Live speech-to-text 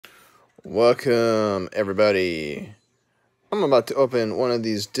Welcome, everybody. I'm about to open one of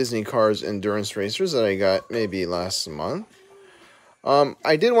these Disney Cars endurance racers that I got maybe last month.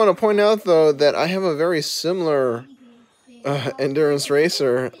 I did want to point out, though, that I have a very similar endurance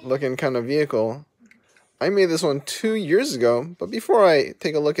racer looking kind of vehicle. I made this one 2 years ago, but before I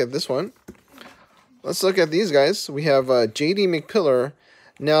take a look at this one, let's look at these guys. We have J.D. McPillar.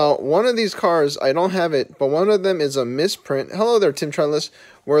 Now, one of these cars, I don't have it, but one of them is a misprint. Hello there, Tim Trellis,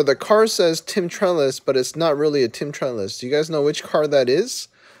 where the car says Tim Trellis, but it's not really a Tim Trellis. Do you guys know which car that is?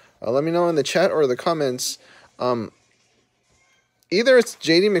 Let me know in the chat or the comments. Either it's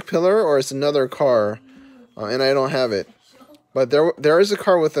J.D. McPillar or it's another car, and I don't have it. But there is a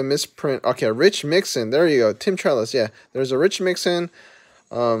car with a misprint. Okay, Rich Mixon. There you go. Tim Trellis, yeah. There's a Rich Mixon,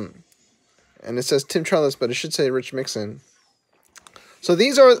 and it says Tim Trellis, but it should say Rich Mixon. So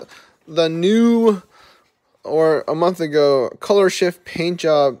these are the new, or a month ago, color shift paint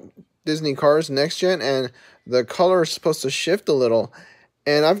job Disney cars, next gen, and the color is supposed to shift a little.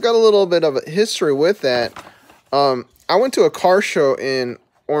 And I've got a little bit of a history with that. I went to a car show in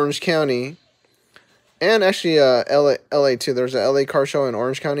Orange County, and actually LA too. There's a LA car show in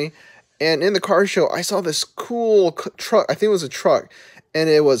Orange County. And in the car show, I saw this cool truck. I think it was a truck. And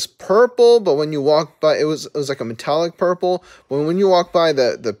it was purple, but when you walk by, it was like a metallic purple. But when you walk by,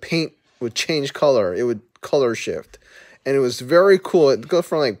 the paint would change color. It would color shift. And it was very cool. It'd go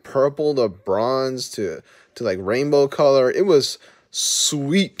from like purple to bronze to like rainbow color. It was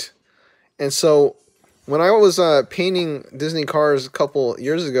sweet. And so when I was painting Disney cars a couple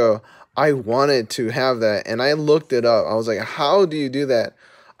years ago, I wanted to have that. And I looked it up. I was like, how do you do that?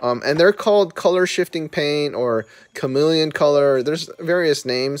 And they're called color shifting paint or chameleon color. There's various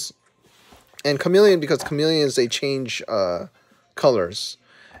names. And chameleon, because chameleons, they change colors.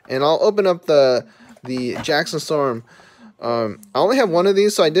 And I'll open up the Jackson Storm. I only have one of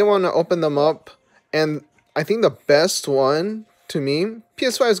these, so I didn't want to open them up. And I think the best one, to me,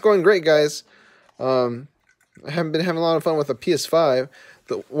 PS5 is going great, guys. I haven't been having a lot of fun with the PS5.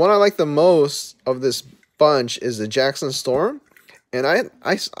 The one I like the most of this bunch is the Jackson Storm. And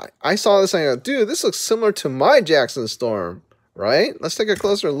I saw this and I go, dude, this looks similar to my Jackson Storm, right? Let's take a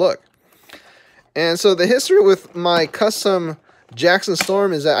closer look. And so the history with my custom Jackson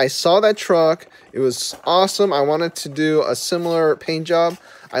Storm is that I saw that truck. It was awesome. I wanted to do a similar paint job.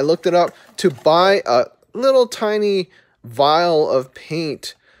 I looked it up to buy a little tiny vial of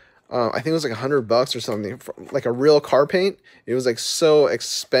paint. I think it was like $100 or something, like a real car paint. It was like so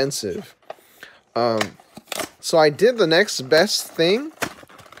expensive. So I did the next best thing.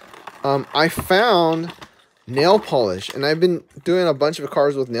 I found nail polish, and I've been doing a bunch of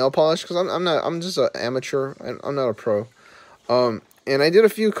cars with nail polish because I'm just an amateur. I'm not a pro. And I did a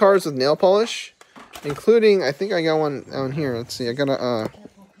few cars with nail polish, including, I think I got one down here. Let's see. I got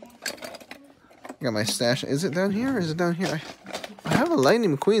my stash. Is it down here? Is it down here? I have a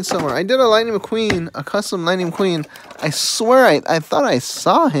Lightning McQueen somewhere. I did a Lightning McQueen, a custom Lightning McQueen. I swear I thought I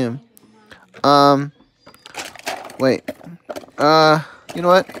saw him. Wait. You know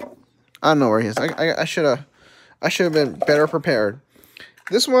what? I don't know where he is. I should have been better prepared.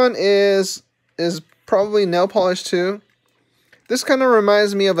 This one is probably nail polish too. This kind of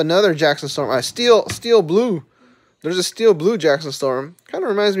reminds me of another Jackson Storm. Steel blue. There's a steel blue Jackson Storm. Kind of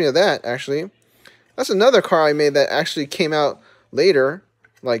reminds me of that, actually. That's another car I made that actually came out later.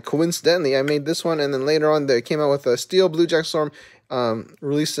 Like, coincidentally, I made this one, and then later on they came out with a steel blue Jackson Storm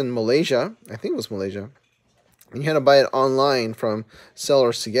released in Malaysia. I think it was Malaysia. You had to buy it online from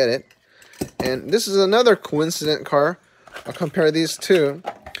sellers to get it. And this is another coincident car. I'll compare these two.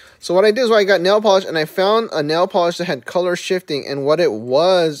 So what I did is I got nail polish, and I found a nail polish that had color shifting. And what it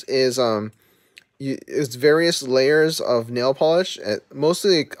was is it's various layers of nail polish,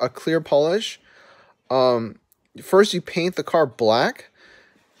 mostly a clear polish. First you paint the car black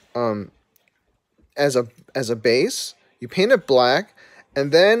as a base. You paint it black,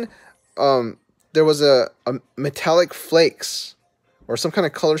 and then there was a metallic flakes, or some kind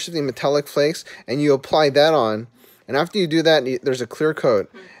of color shifting metallic flakes, and you apply that on. And after you do that, there's a clear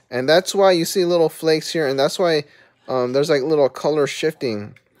coat. And that's why you see little flakes here, and that's why there's like little color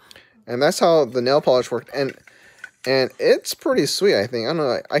shifting. And that's how the nail polish worked. And it's pretty sweet, I think. I don't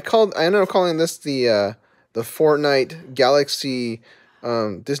know. I ended up calling this the Fortnite Galaxy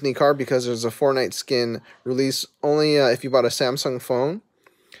Disney car, because there's a Fortnite skin release only if you bought a Samsung phone.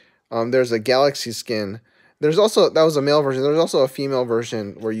 There's a Galaxy skin. There's also, that was a male version. There's also a female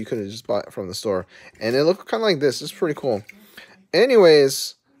version where you could have just bought it from the store. And it looked kind of like this. It's pretty cool.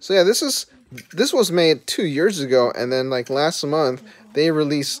 Anyways, so yeah, this was made 2 years ago. And then like last month, they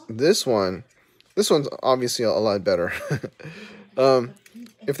released this one. This one's obviously a lot better.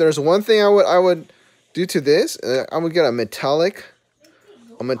 if there's one thing I would do to this, I would get a metallic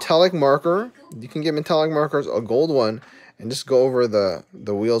marker. You can get metallic markers, a gold one, and just go over the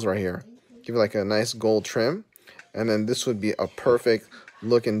wheels right here. Give it like a nice gold trim, and then this would be a perfect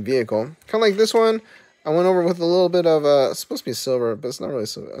looking vehicle. Kind of like this one. I went over with a little bit of it's supposed to be silver, but it's not really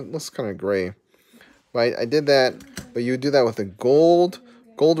silver. It looks kind of gray. But I did that, but you would do that with the gold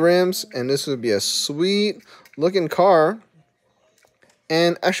rims, and this would be a sweet looking car.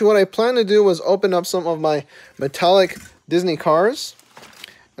 And actually what I planned to do was open up some of my metallic Disney cars.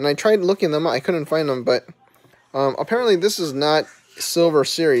 And I tried looking them up. I couldn't find them, but apparently this is not Silver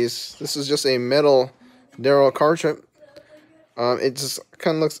Series. This is just a metal Darrow car trip. It just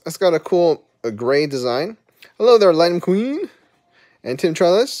kind of looks, it's got a cool gray design. Hello there, Lightning Queen and Tim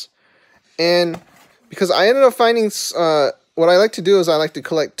Trellis. And because I ended up finding, what I like to do is I like to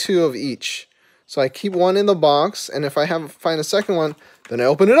collect 2 of each. So I keep one in the box, and if I find a second one, then I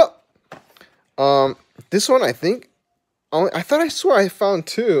open it up. This one, I think, I swear I found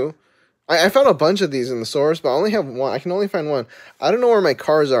 2. I found a bunch of these in the stores, but I only have 1. I can only find 1. I don't know where my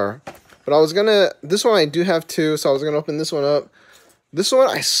cars are, but I was gonna, this one I do have 2, so I was gonna open this one up. This one,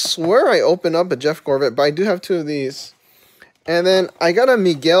 I swear I opened up a Jeff Corvette, but I do have 2 of these. And then I got a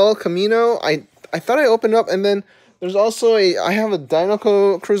Miguel Camino. I thought I opened up, and then there's also I have a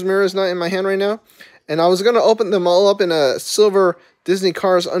Dinoco Cruz Mirrors not in my hand right now. And I was going to open them all up in a silver Disney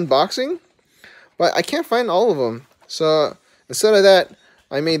Cars unboxing, but I can't find all of them. So instead of that,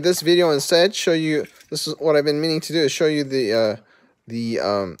 I made this video instead, show you, this is what I've been meaning to do, is show you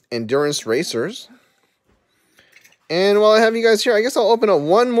the endurance racers. And while I have you guys here, I guess I'll open up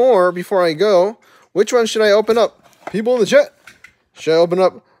one more before I go. Which one should I open up? People in the chat. Should I open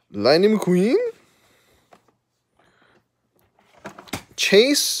up Lightning McQueen?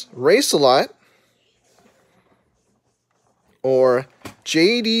 Chase Race-A-Lot? Or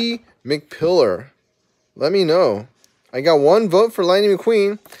JD McPillar? Let me know. I got 1 vote for Lightning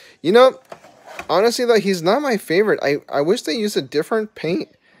McQueen. You know, honestly though, he's not my favorite. I wish they used a different paint.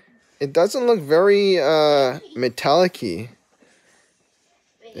 It doesn't look very metallic-y.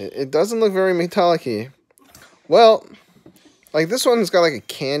 It doesn't look very metallic-y. Well, like this one's got like a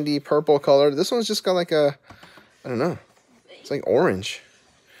candy purple color. This one's just got like a, I don't know. It's like orange.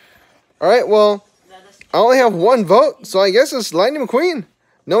 Alright, well, I only have 1 vote, so I guess it's Lightning McQueen.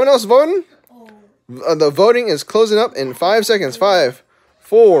 No one else voting? The voting is closing up in 5 seconds. 5,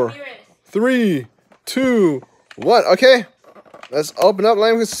 4, 3, 2, 1. Okay. Let's open up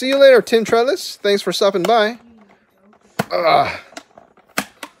Lightning. See you later, Tim Trellis. Thanks for stopping by.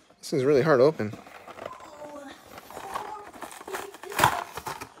 This thing's really hard to open.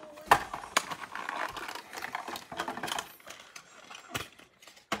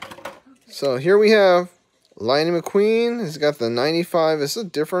 So here we have Lightning McQueen. He's got the 95. It's a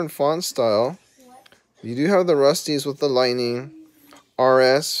different font style. You do have the Rusties with the Lightning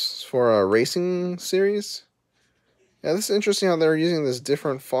RS for a racing series. Yeah, this is interesting how they're using this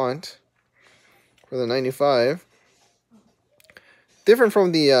different font for the 95. Different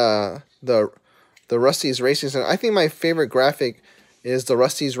from the Rusty's Racing Center. I think my favorite graphic is the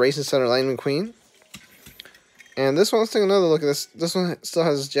Rusty's Racing Center Lightning McQueen. And this one, let's take another look at this. This one still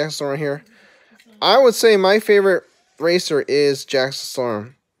has Jackson Storm right here. I would say my favorite racer is Jackson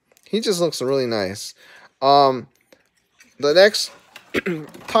Storm. He just looks really nice. The next,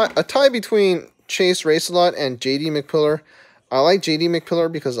 a tie between Chase Race-A-Lot and JD McPillar. I like JD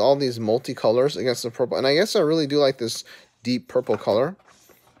McPillar because all these multicolors against the purple. And I guess I really do like this deep purple color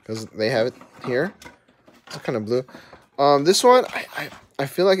because they have it here. It's kind of blue. This one, I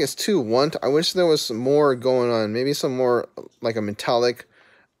feel like it's too I wish there was some more going on. Maybe some more like a metallic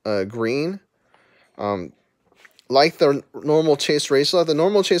green. Like the normal Chase Race-A-Lot. The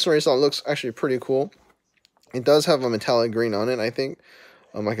normal Chase Race-A-Lot looks actually pretty cool. It does have a metallic green on it, I think.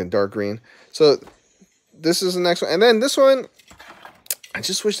 Like a dark green. So this is the next one. And then this one, I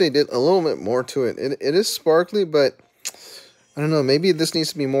just wish they did a little bit more to it. It is sparkly, but I don't know. Maybe this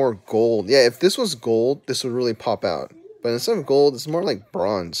needs to be more gold. Yeah, if this was gold, this would really pop out. But instead of gold, it's more like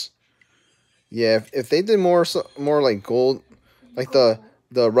bronze. Yeah, if they did more like gold, like the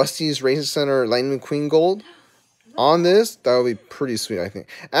Rusty's Racing Center Lightning McQueen gold on this, that would be pretty sweet, I think.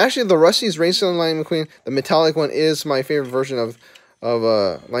 Actually, the Rusty's Racing Center Lightning McQueen, the metallic one, is my favorite version of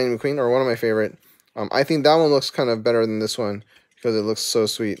Lightning McQueen, or one of my favorite. I think that one looks kind of better than this one because it looks so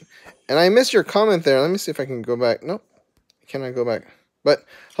sweet. And I missed your comment there. Let me see if I can go back. Nope. Can I go back? But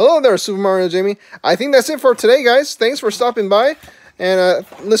hello there, Super Mario Jamie. I think that's it for today, guys. Thanks for stopping by and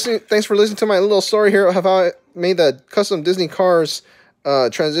listening. Thanks for listening to my little story here of how I made the custom Disney Cars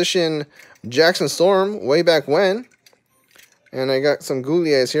transition Jackson Storm way back when. And I got some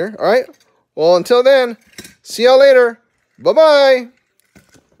googly eyes here. All right. Well, until then, see y'all later. Bye-bye.